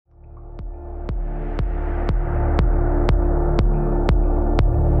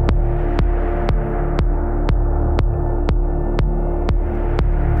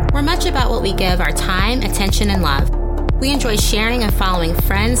we give our time, attention, and love. We enjoy sharing and following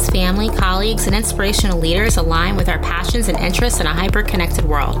friends, family, colleagues, and inspirational leaders aligned with our passions and interests in a hyper-connected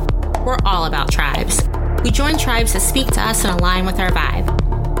world. We're all about tribes. We join tribes that speak to us and align with our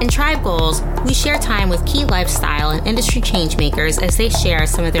vibe. In Tribe Goals, we share time with key lifestyle and industry changemakers as they share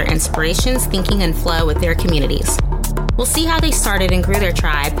some of their inspirations, thinking, and flow with their communities. We'll see how they started and grew their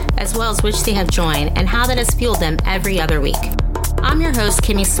tribe, as well as which they have joined and how that has fueled them every other week. I'm your host,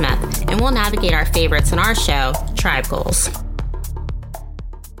 Kimmy Smith, and we'll navigate our favorites in our show, Tribe Goals.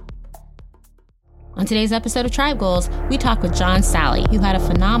 On today's episode of Tribe Goals, we talk with John Salley, who had a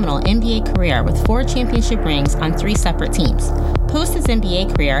phenomenal NBA career with 4 championship rings on 3 separate teams. Post his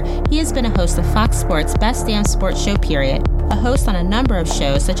NBA career, he has been a host of Fox Sports' Best Damn Sports Show Period, a host on a number of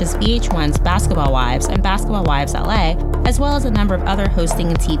shows such as VH1's Basketball Wives and Basketball Wives LA, as well as a number of other hosting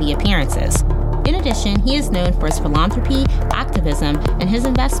and TV appearances. In addition, he is known for his philanthropy, activism, and his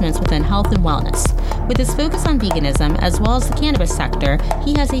investments within health and wellness. With his focus on veganism as well as the cannabis sector,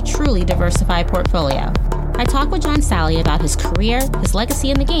 he has a truly diversified portfolio. I talk with John Salley about his career, his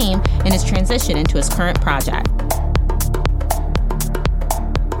legacy in the game, and his transition into his current project.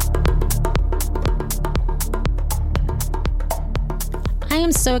 I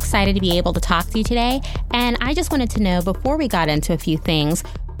am so excited to be able to talk to you today, and I just wanted to know, before we got into a few things,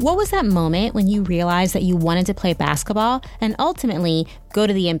 what was that moment when you realized that you wanted to play basketball and ultimately go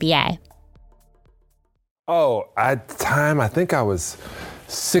to the NBA? Oh, at the time, I think I was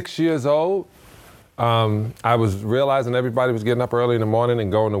 6 years old. I was realizing everybody was getting up early in the morning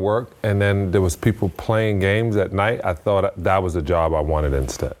and going to work, and then there was people playing games at night. I thought that was a job I wanted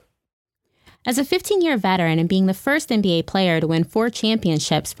instead. As a 15-year veteran and being the first NBA player to win 4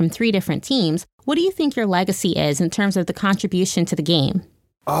 championships from 3 different teams, what do you think your legacy is in terms of the contribution to the game?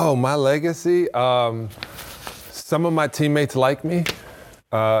 Oh, my legacy? Some of my teammates like me.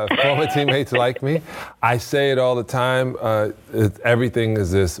 Former teammates like me. I say it all the time. Everything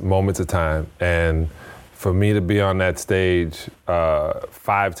is just moments of time. And for me to be on that stage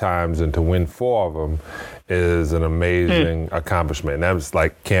 5 times and to win 4 of them is an amazing accomplishment. And that was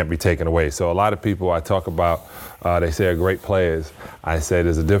can't be taken away. So a lot of people I talk about, they say are great players. I say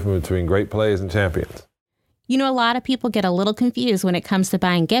there's a difference between great players and champions. You know, a lot of people get a little confused when it comes to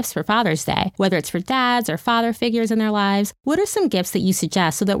buying gifts for Father's Day, whether it's for dads or father figures in their lives. What are some gifts that you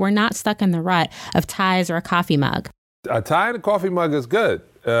suggest so that we're not stuck in the rut of ties or a coffee mug? A tie and a coffee mug is good.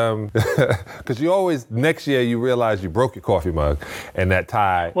 Because you always, next year you realize you broke your coffee mug and that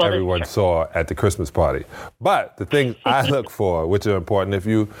tie everyone saw at the Christmas party. But the things I look for, which are important, if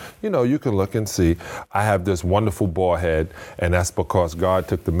you can look and see, I have this wonderful ball head, and that's because God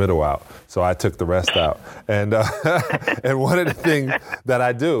took the middle out, so I took the rest out. And and one of the things that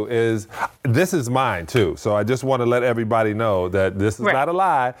I do is, this is mine too. So I just want to let everybody know that this is not a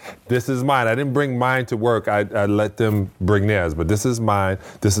lie. This is mine. I didn't bring mine to work. I let them bring theirs, but this is mine.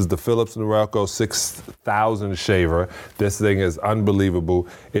 This is the Philips Norelco 6000 shaver. This thing is unbelievable.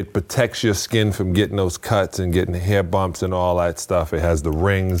 It protects your skin from getting those cuts and getting hair bumps and all that stuff. It has the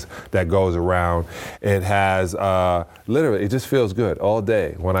rings that goes around. It has, literally, it just feels good all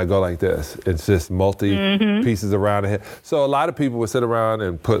day when I go like this. It's just multi-pieces around the head. So a lot of people would sit around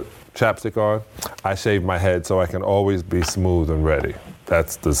and put chapstick on. I shave my head so I can always be smooth and ready.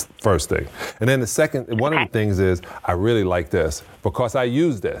 That's the first thing. And then the second, one of the things is I really like this because I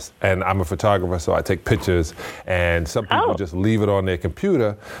use this, and I'm a photographer, so I take pictures, and some people just leave it on their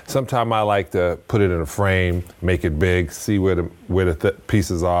computer. Sometimes I like to put it in a frame, make it big, see where the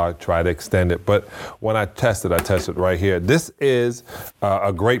pieces are, try to extend it. But when I test it right here. This is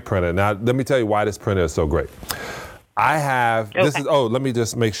a great printer. Now, let me tell you why this printer is so great. I have, let me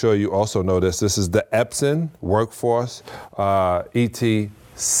just make sure you also know this. This is the Epson Workforce ET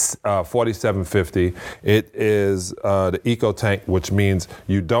 4750. It is the Eco Tank, which means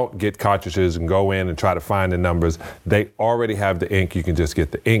you don't get cartridges and go in and try to find the numbers. They already have the ink. You can just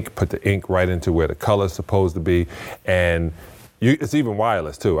get the ink, put the ink right into where the color's supposed to be, and it's even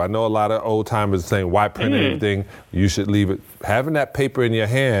wireless too. I know a lot of old timers saying, why print anything? You should leave it. Having that paper in your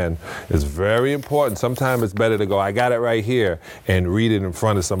hand is very important. Sometimes it's better to go, I got it right here, and read it in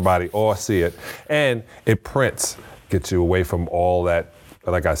front of somebody or see it. And it prints, gets you away from all that,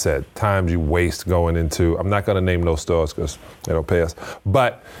 like I said, times you waste going into, I'm not gonna name those stores because they don't pay us,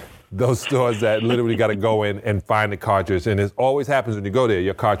 but those stores that literally got to go in and find the cartridge. And it always happens when you go there,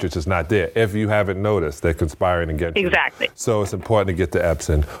 your cartridge is not there. If you haven't noticed, they're conspiring against you. Exactly. So it's important to get the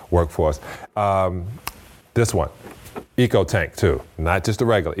Epson Workforce. This one, Eco Tank too, not just a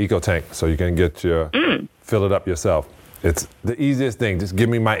regular Eco Tank. So you can get your, fill it up yourself. It's the easiest thing. Just give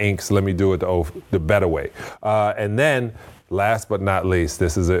me my inks. Let me do it the better way. And then last but not least,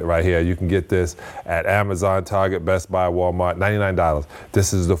 this is it right here. You can get this at Amazon, Target, Best Buy, Walmart, $99.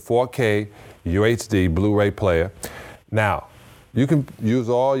 This is the 4K UHD Blu-ray player. Now, you can use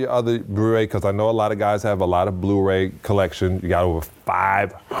all your other Blu-ray, because I know a lot of guys have a lot of Blu-ray collection. You got over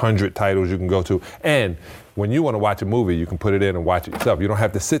 500 titles you can go to. And when you want to watch a movie, you can put it in and watch it yourself. You don't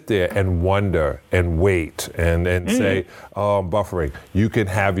have to sit there and wonder and wait and say, oh, I'm buffering. You can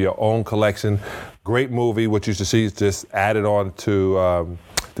have your own collection. Great movie. What you should see is just added on to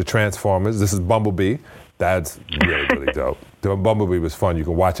the Transformers. This is Bumblebee. That's really, really dope. The Bumblebee was fun. You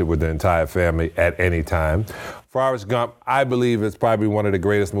can watch it with the entire family at any time. Forrest Gump, I believe it's probably one of the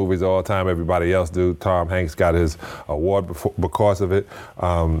greatest movies of all time. Everybody else do. Tom Hanks got his award because of it.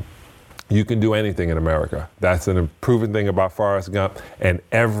 You can do anything in America. That's an improving thing about Forrest Gump, and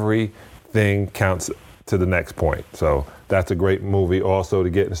everything counts to the next point. So that's a great movie also to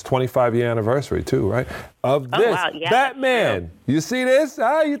get. It's 25-year anniversary too, right? Of this. Wow, yeah, Batman. You see this?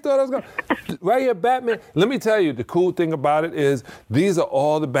 You thought I was going to... Right here, Batman. Let me tell you, the cool thing about it is these are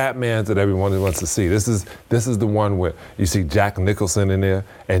all the Batmans that everyone wants to see. This is the one where you see Jack Nicholson in there,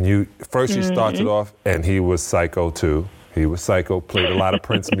 and he starts it off, and he was Psycho too. He was Psycho, played a lot of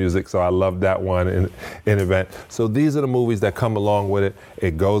Prince music, so I love that one in event. So these are the movies that come along with it.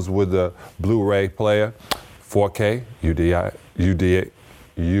 It goes with the Blu-ray player, 4K,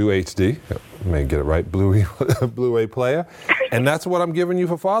 UHD, I may get it right, Blu-ray player. And that's what I'm giving you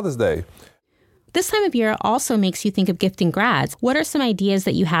for Father's Day. This time of year also makes you think of gifting grads. What are some ideas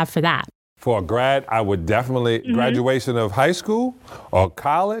that you have for that? For a grad, I would definitely, graduation of high school or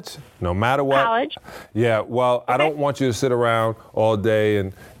college, no matter what. College. Yeah, well, okay. I don't want you to sit around all day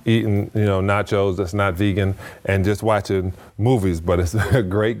and eating, nachos that's not vegan and just watching movies, but it's a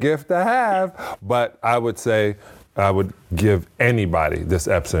great gift to have. But I would say I would give anybody this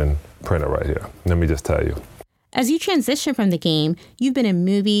Epson printer right here. Let me just tell you. As you transition from the game, you've been in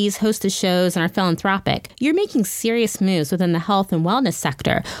movies, hosted shows, and are philanthropic. You're making serious moves within the health and wellness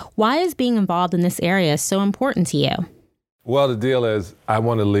sector. Why is being involved in this area so important to you? Well, the deal is I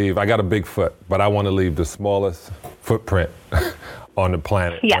want to leave. I got a big foot, but I want to leave the smallest footprint on the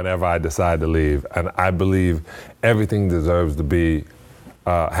planet whenever I decide to leave. And I believe everything deserves to be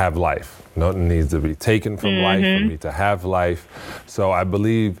have life. Nothing needs to be taken from life for me to have life. So I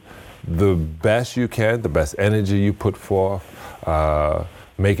believe the best you can, the best energy you put forth,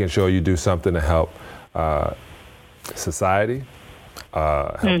 making sure you do something to help society,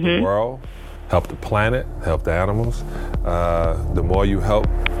 help the world, help the planet, help the animals. The more you help,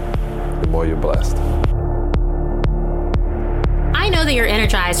 the more you're blessed. I know that you're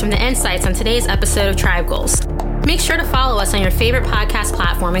energized from the insights on today's episode of Tribe Goals. Make sure to follow us on your favorite podcast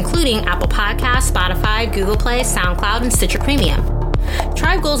platform, including Apple Podcasts, Spotify, Google Play, SoundCloud, and Stitcher Premium.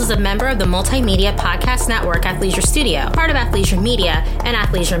 Tribe Goals is a member of the Multimedia Podcast Network Athleisure Studio, part of Athleisure Media and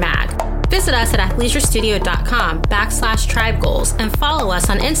Athleisure Mag. Visit us at athleisurestudio.com/Tribe Goals and follow us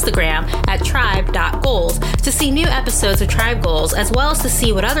on Instagram at tribe.goals to see new episodes of Tribe Goals, as well as to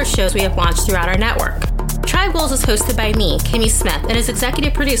see what other shows we have launched throughout our network. Tribe Goals is hosted by me, Kimmy Smith, and is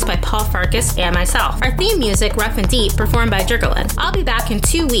executive produced by Paul Farkas and myself. Our theme music, Rough and Deep, performed by Jurgelin. I'll be back in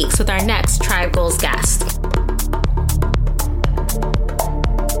 2 weeks with our next Tribe Goals guest.